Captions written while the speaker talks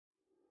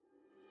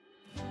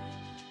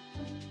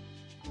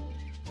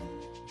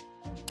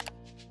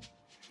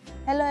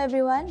Hello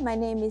everyone, my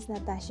name is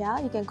Natasha.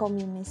 You can call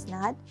me Miss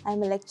Nat.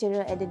 I'm a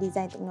lecturer at the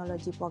Design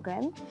Technology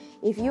program.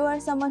 If you are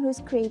someone who's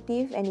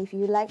creative and if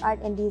you like art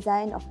and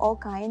design of all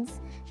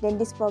kinds, then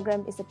this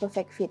program is a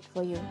perfect fit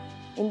for you.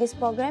 In this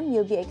program,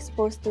 you'll be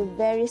exposed to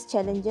various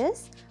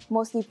challenges,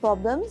 mostly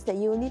problems that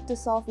you will need to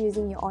solve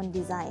using your own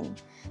design.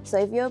 So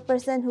if you're a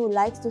person who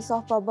likes to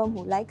solve problems,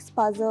 who likes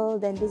puzzle,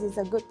 then this is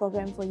a good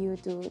program for you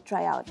to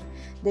try out.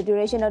 The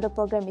duration of the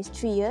program is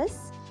 3 years.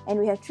 And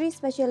we have 3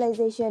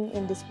 specializations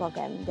in this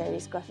program. There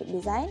is graphic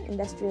design,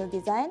 industrial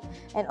design,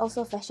 and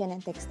also fashion and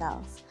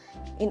textiles.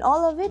 In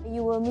all of it,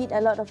 you will meet a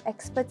lot of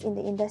experts in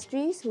the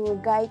industries who will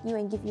guide you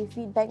and give you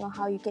feedback on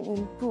how you can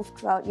improve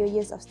throughout your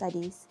years of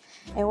studies.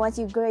 And once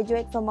you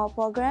graduate from our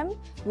program,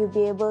 you'll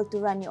be able to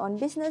run your own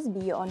business,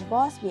 be your own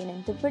boss, be an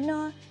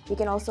entrepreneur. You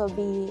can also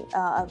be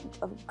a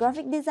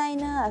graphic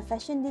designer, a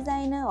fashion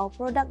designer, or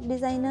product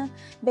designer.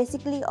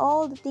 Basically,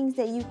 all the things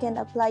that you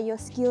can apply your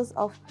skills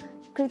of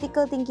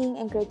critical thinking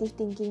and creative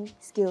thinking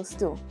skills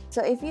too.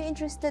 So if you're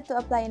interested to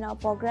apply in our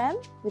program,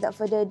 without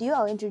further ado,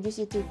 I'll introduce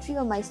you to 3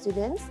 of my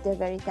students. They're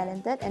very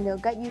talented and they'll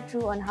guide you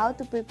through on how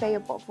to prepare your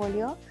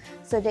portfolio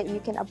so that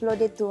you can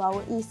upload it to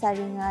our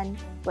eSaringan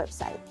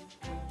website.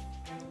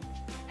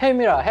 Hey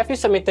Mira, have you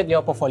submitted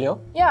your portfolio?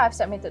 Yeah, I've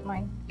submitted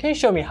mine. Can you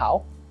show me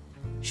how?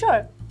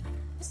 Sure.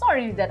 It's not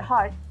really that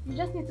hard. You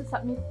just need to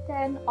submit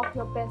 10 of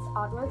your best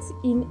artworks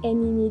in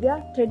any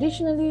media,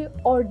 traditionally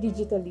or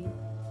digitally.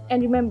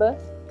 And remember,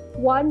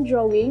 1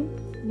 drawing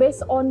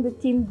based on the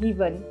theme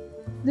given.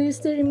 Do you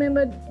still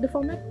remember the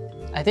format?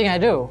 I think I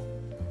do.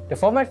 The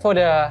format for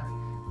the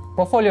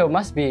portfolio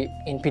must be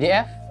in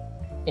PDF,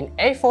 in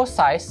A4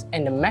 size,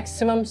 and the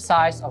maximum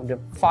size of the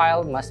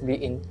file must be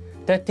in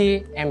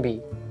 30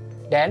 MB.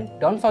 Then,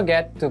 don't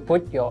forget to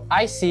put your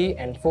IC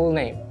and full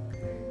name.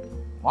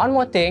 One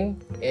more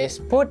thing is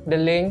put the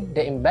link,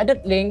 the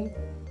embedded link,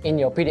 in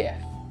your PDF.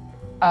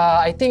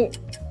 I think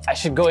I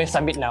should go and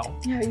submit now.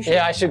 Yeah, you should.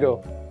 Yeah, I should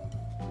go.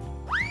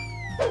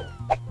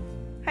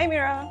 Hi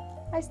Mira!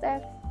 Hi,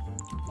 Steph.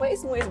 Where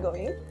is Moise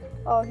going?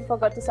 Oh, he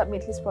forgot to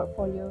submit his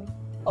portfolio.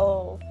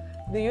 Oh,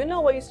 do you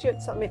know what you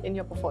should submit in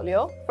your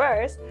portfolio?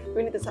 First,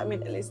 we need to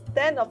submit at least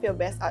 10 of your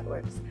best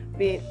artworks,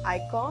 be it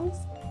icons,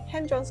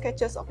 hand-drawn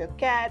sketches of your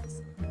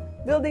cats,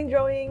 building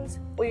drawings.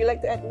 Would you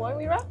like to add more,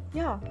 Mira?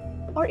 Yeah,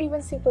 or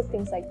even simple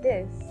things like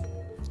this.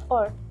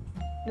 Or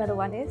another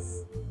one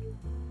is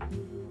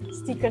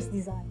stickers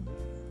design.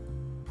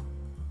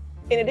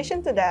 In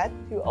addition to that,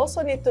 you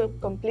also need to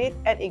complete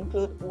and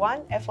include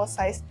 1 A4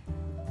 size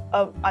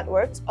of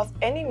artworks of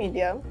any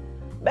medium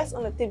based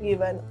on the tip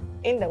given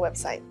in the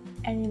website.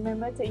 And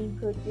remember to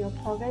include your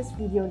progress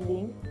video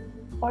link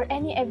or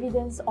any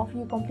evidence of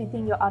you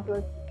completing your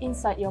artwork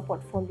inside your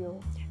portfolio.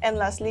 And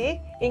lastly,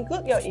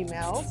 include your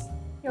emails,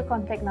 Your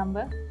contact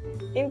number.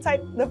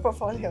 inside the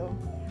portfolio.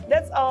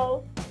 That's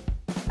all!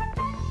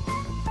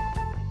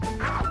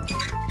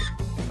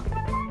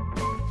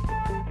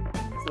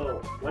 So,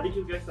 what did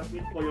you guys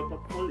submit for your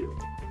portfolio?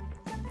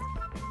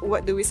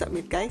 What do we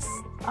submit, guys?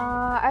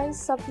 I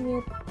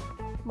submit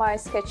my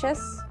sketches,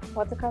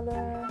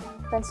 watercolor,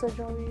 pencil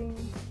drawing,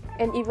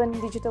 and even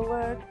digital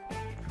work.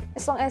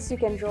 As long as you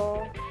can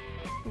draw,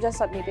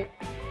 just submit it.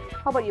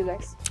 How about you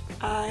guys?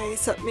 I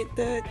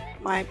submitted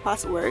my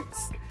past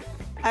works.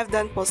 I've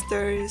done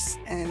posters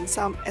and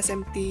some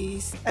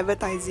SMTs,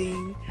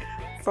 advertising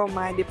from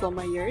my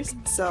diploma years,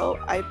 so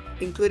I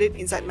included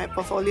inside my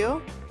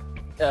portfolio.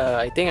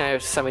 I think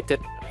I've submitted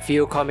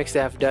few comics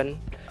that I've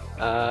done,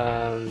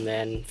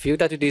 and few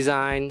tattoo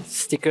design,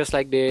 stickers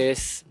like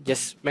this.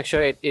 Just make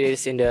sure it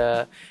is in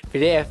the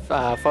PDF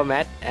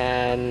format,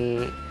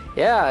 and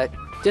yeah,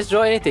 just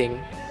draw anything. Do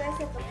you guys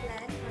have a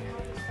plan on how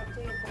to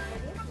structure your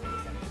portfolio?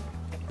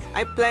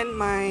 I plan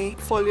my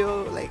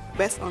portfolio like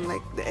based on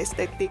like the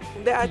aesthetic.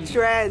 There are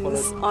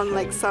trends on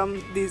like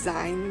some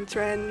design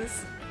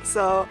trends,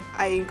 so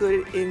I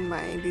included in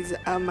my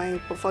my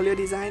portfolio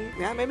design.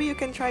 Yeah, maybe you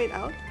can try it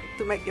out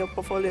to make your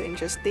portfolio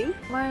interesting.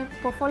 My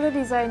portfolio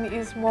design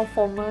is more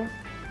formal.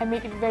 I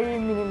make it very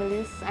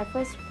minimalist. I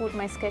first put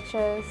my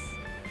sketches,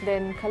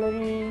 then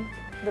coloring.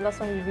 The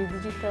last one will be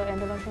digital, and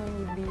the last one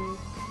will be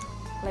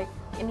like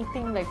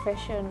anything like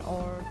fashion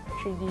or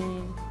 3D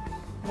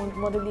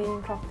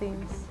modeling,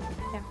 craftings.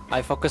 Yeah.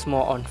 I focus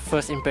more on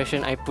first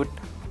impression. I put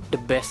the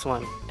best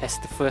one as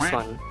the first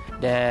one.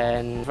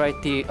 Then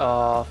variety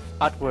of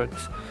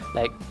artworks.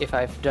 Like if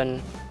I've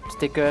done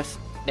stickers,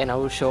 then I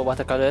will show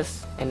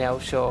watercolors, and then I will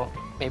show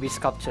maybe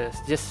sculptures.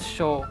 Just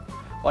show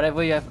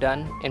whatever you have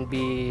done and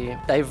be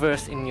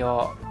diverse in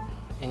your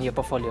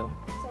portfolio.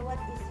 So what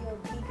is your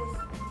biggest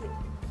tip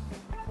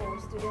for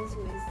students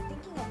who is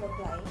thinking of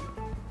applying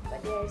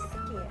but they're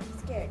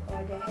scared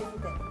or they're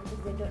hesitant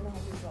because they don't know how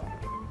to draw?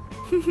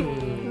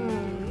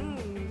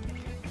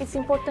 It's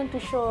important to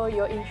show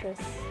your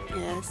interest.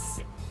 Yes.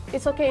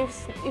 It's okay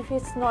if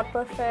it's not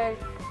perfect,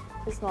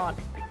 it's not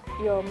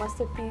your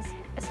masterpiece,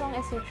 as long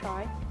as you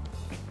try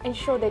and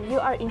show that you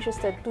are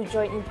interested to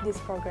join in this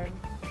program.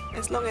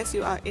 As long as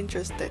you are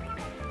interested,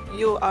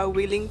 you are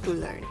willing to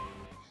learn.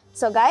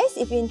 So guys,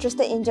 if you're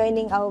interested in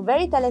joining our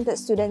very talented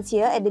students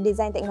here at the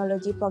Design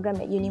Technology program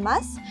at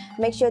UNIMAS,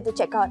 make sure to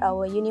check out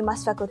our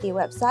UNIMAS faculty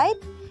website,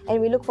 and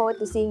we look forward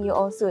to seeing you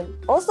all soon.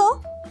 Also,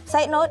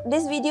 side note,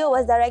 this video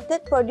was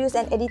directed, produced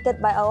and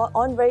edited by our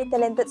own very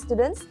talented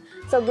students.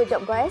 So good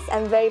job guys,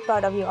 I'm very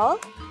proud of you all.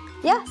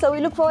 Yeah, so we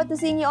look forward to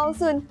seeing you all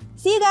soon.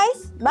 See you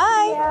guys,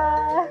 bye!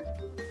 Yeah.